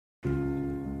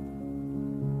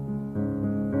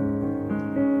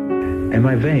Am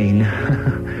I vain?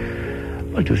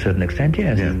 Well, to a certain extent,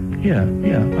 yes. Yeah.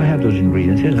 I have those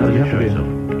ingredients. Yes,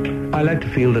 I like to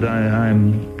feel that I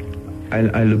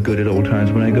look good at all times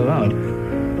when I go out.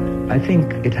 I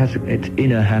think it's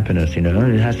inner happiness, you know.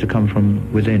 It has to come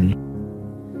from within.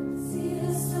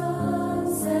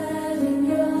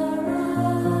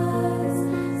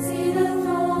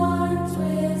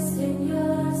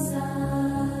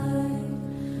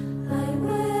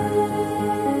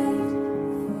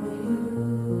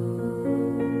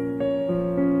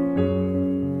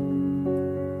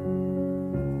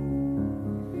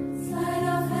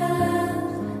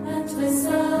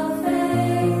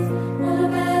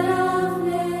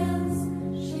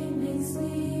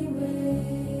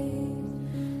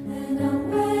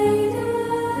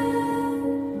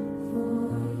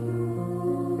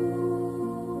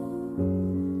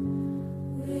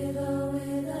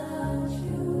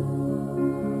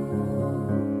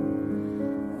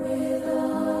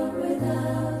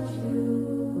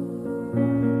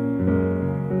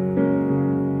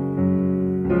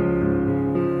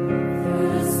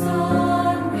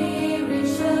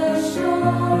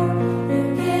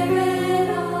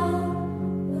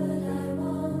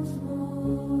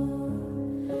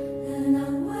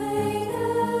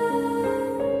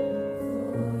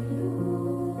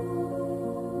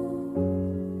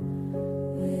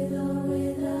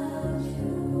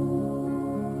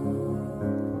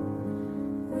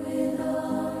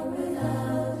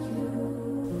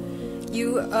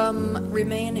 You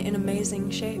remain in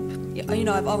amazing shape. You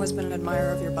know, I've always been an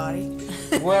admirer of your body.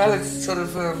 Well, it's sort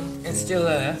of, it's still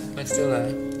there. It's still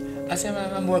there. I say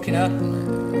I'm working out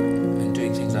and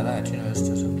doing things like that, you know. It's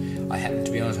just,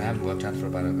 to be honest, I haven't worked out for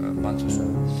about a month or so.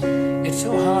 It's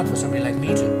so hard for somebody like me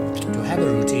to have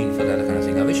a routine for that kind of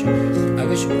thing. I wish my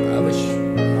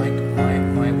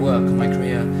work, my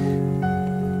career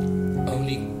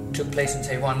only took place in,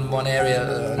 say, one area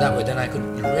that way, then I could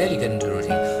really get into a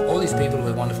routine. All these people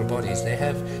with wonderful bodies, they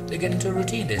get into a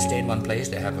routine. They stay in one place,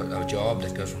 they have a job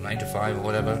that goes from 9 to 5 or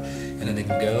whatever, and then they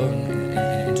can go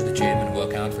into the gym and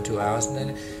work out for 2 hours,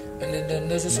 and then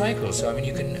there's a cycle. So I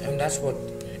mean, that's what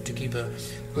to keep a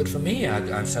good for me.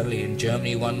 I'm suddenly in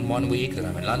Germany one week, then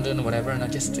I'm in London or whatever, and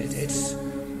it's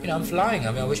you know, I'm flying.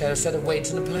 I mean, I wish I had a set of weights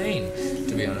in a plane,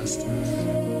 to be honest.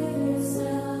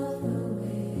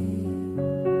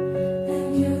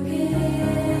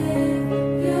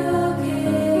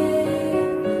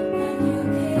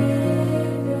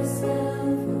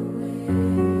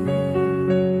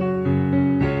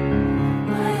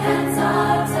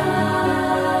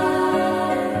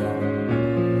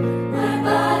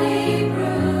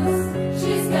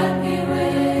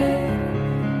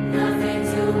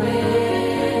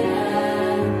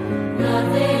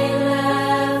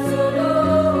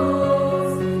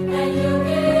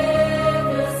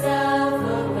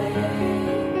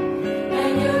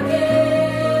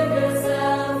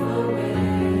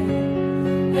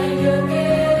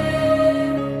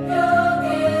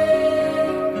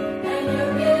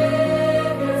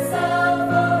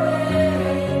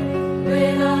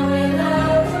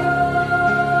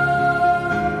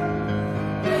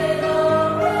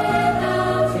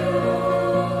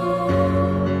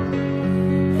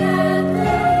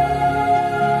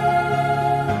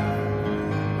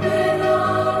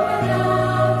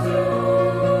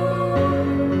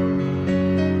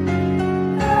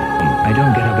 I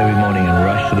don't get up every morning and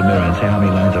rush to the mirror and say how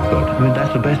many lines I've got. I mean,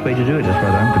 that's the best way to do it as far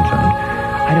as I'm concerned.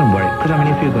 I don't worry, because I mean,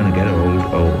 if you're going to get old,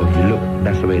 or if you look,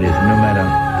 that's the way it is, no matter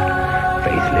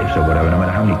facelifts or whatever, no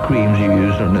matter how many creams you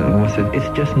use, or what's it, it's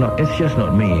just not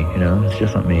me, you know, it's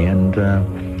just not me, and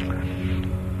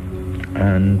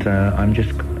I'm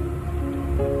just,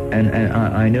 and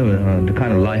I know the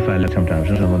kind of life I live sometimes,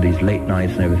 some of these late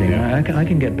nights and everything, I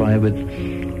can get by with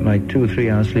like 2 or 3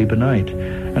 hours sleep a night,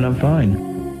 and I'm fine.